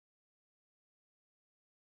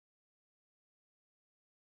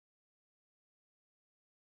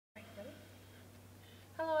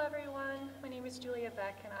is Julia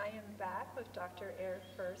Beck, and I am back with Dr.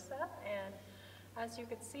 Furuseth. And as you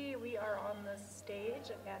can see, we are on the stage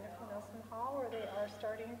at Nilsen Hall, where they are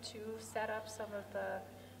starting to set up some of the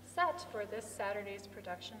set for this Saturday's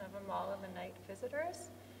production of Amahl and the Night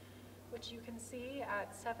Visitors, which you can see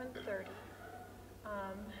at 7:30.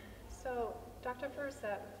 So Dr.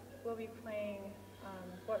 Furuseth will be playing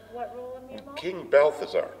what role in the Amahl? King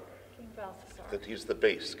Balthazar. King Balthazar. That he's the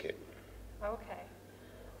bass king. Okay.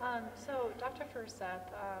 So Dr. Furuseth,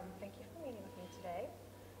 thank you for meeting with me today.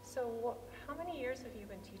 So how many years have you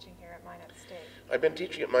been teaching here at Minot State? I've been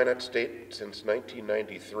teaching at Minot State since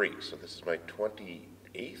 1993, so this is my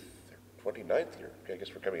 28th or 29th year. I guess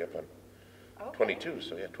we're coming up on 22,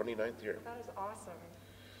 so yeah, 29th year. That is awesome.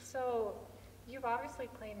 So you've obviously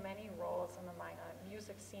played many roles in the Minot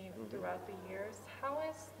music scene throughout the years. How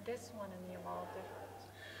is this one in the Amahl different?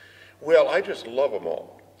 Well, I just love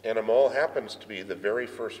Amahl. And Amahl happens to be the very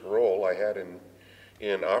first role I had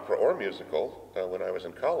in opera or musical when I was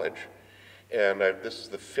in college. And this is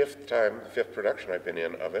the fifth production I've been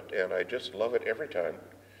in of it, and I just love it every time.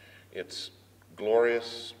 It's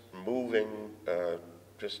glorious, moving,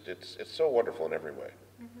 it's so wonderful in every way.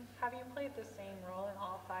 Have you played the same role in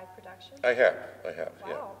all 5 productions? I have,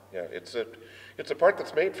 Wow. yeah. It's a part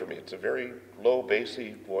that's made for me. It's a very low,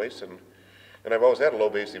 bassy voice, and I've always had a low,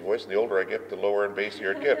 bassy voice, and the older I get, the lower and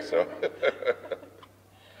bassier it gets, so.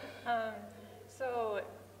 So,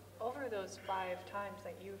 over those 5 times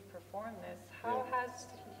that you've performed this, how has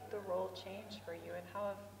the role changed for you, and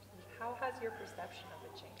how has your perception of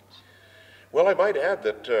it changed? Well, I might add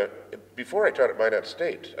that before I taught at Minot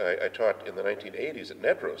State, I taught in the 1980s at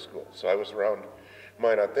Nedrow School, so I was around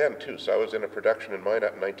Minot then, too. So I was in a production in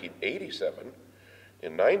Minot in 1987,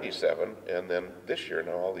 in 97, and then this year,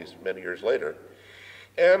 now all these many years later.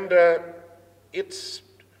 And it's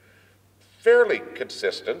fairly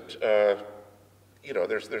consistent. You know,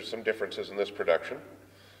 there's some differences in this production.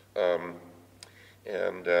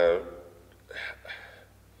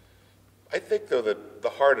 I think, though, that the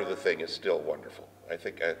heart of the thing is still wonderful. I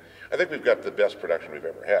think we've got the best production we've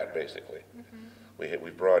ever had, basically.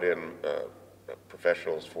 We've brought in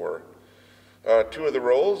professionals for 2 of the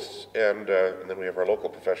roles, and then we have our local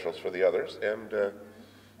professionals for the others, and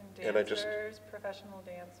dancers, professional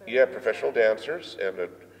dancers. Yeah, professional dancers, and a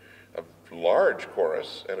large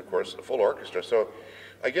chorus, and of course a full orchestra. So,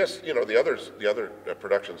 I guess the other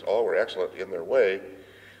productions all were excellent in their way.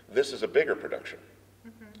 This is a bigger production.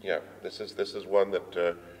 Yeah, this is one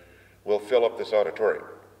that will fill up this auditorium.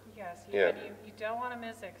 Yes, you don't want to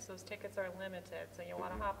miss it because those tickets are limited, so you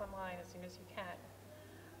want to hop online as soon as you can.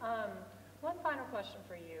 One final question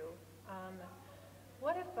for you.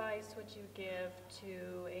 What advice would you give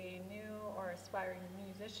to a new or aspiring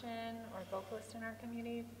musician or vocalist in our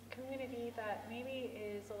community that maybe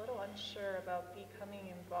is a little unsure about becoming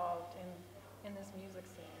involved in this music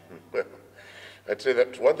scene? Well, I'd say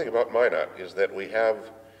that one thing about Minot is that we have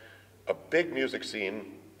a big music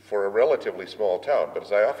scene for a relatively small town, but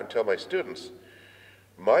as I often tell my students,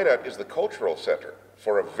 Minot is the cultural center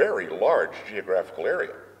for a very large geographical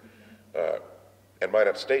area. And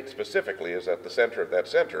Minot State specifically is at the center of that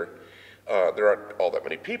center. There aren't all that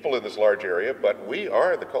many people in this large area, but we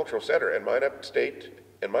are the cultural center, and Minot State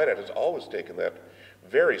and Minot has always taken that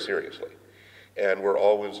very seriously. And we're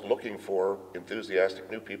always looking for enthusiastic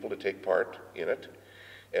new people to take part in it.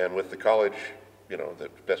 And with the college,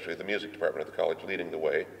 especially the music department of the college leading the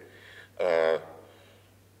way,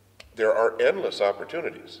 there are endless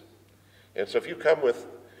opportunities. And so if you come with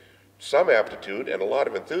some aptitude and a lot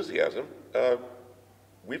of enthusiasm,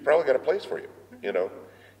 we've probably got a place for you,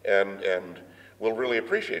 and we'll really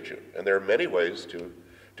appreciate you. And there are many ways to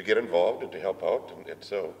get involved and to help out, and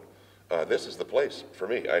so this is the place for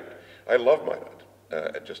me. I love Minot.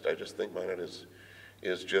 I just think Minot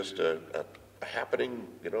is just a happening,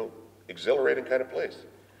 exhilarating kind of place.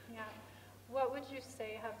 Yeah. What would you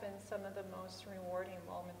say have been some of the most rewarding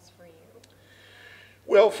moments for you?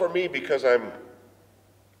 Well, for me, because I'm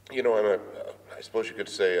I suppose you could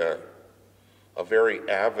say a very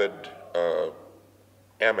avid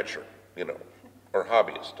amateur, or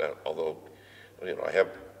hobbyist, although, I have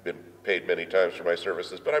been paid many times for my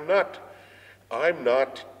services, but I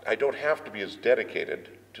don't have to be as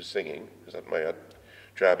dedicated to singing, because my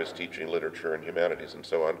job is teaching literature and humanities and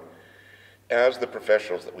so on, as the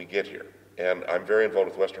professionals that we get here. And I'm very involved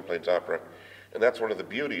with Western Plains Opera, and that's one of the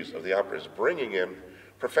beauties of the opera, is bringing in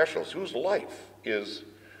professionals whose life is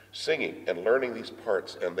singing and learning these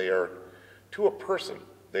parts, and they are, to a person,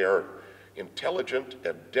 they are intelligent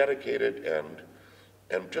and dedicated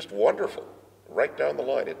and just wonderful, right down the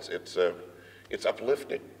line. It's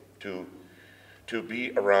uplifting to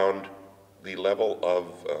be around the level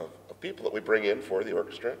of people that we bring in for the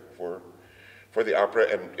orchestra, for the opera,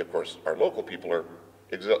 and of course our local people are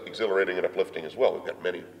exhilarating and uplifting as well. We've got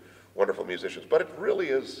many wonderful musicians, but it really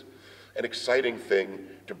is an exciting thing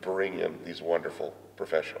to bring in these wonderful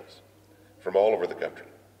professionals from all over the country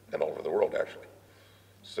and all over the world, actually.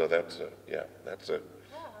 So that's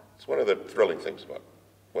it's one of the thrilling things about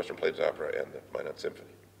Western Plains Opera and the Minot Symphony.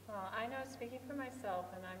 Well, I know, speaking for myself,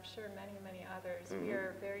 and I'm sure many, many others, we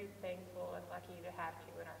are very thankful and lucky to have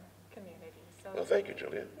you in our community. So, well, thank you,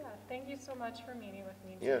 Julia. Yeah, thank you so much for meeting with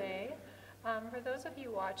me today. For those of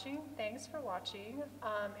you watching, thanks for watching.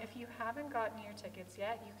 If you haven't gotten your tickets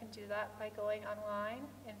yet, you can do that by going online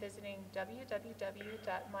and visiting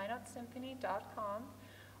www.minotsymphony.com,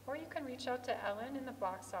 or you can reach out to Ellen in the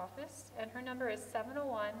box office, and her number is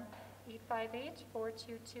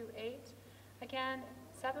 701-858-4228. Again,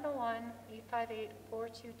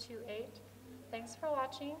 701-858-4228. Thanks for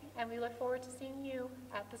watching, and we look forward to seeing you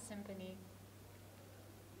at the Symphony.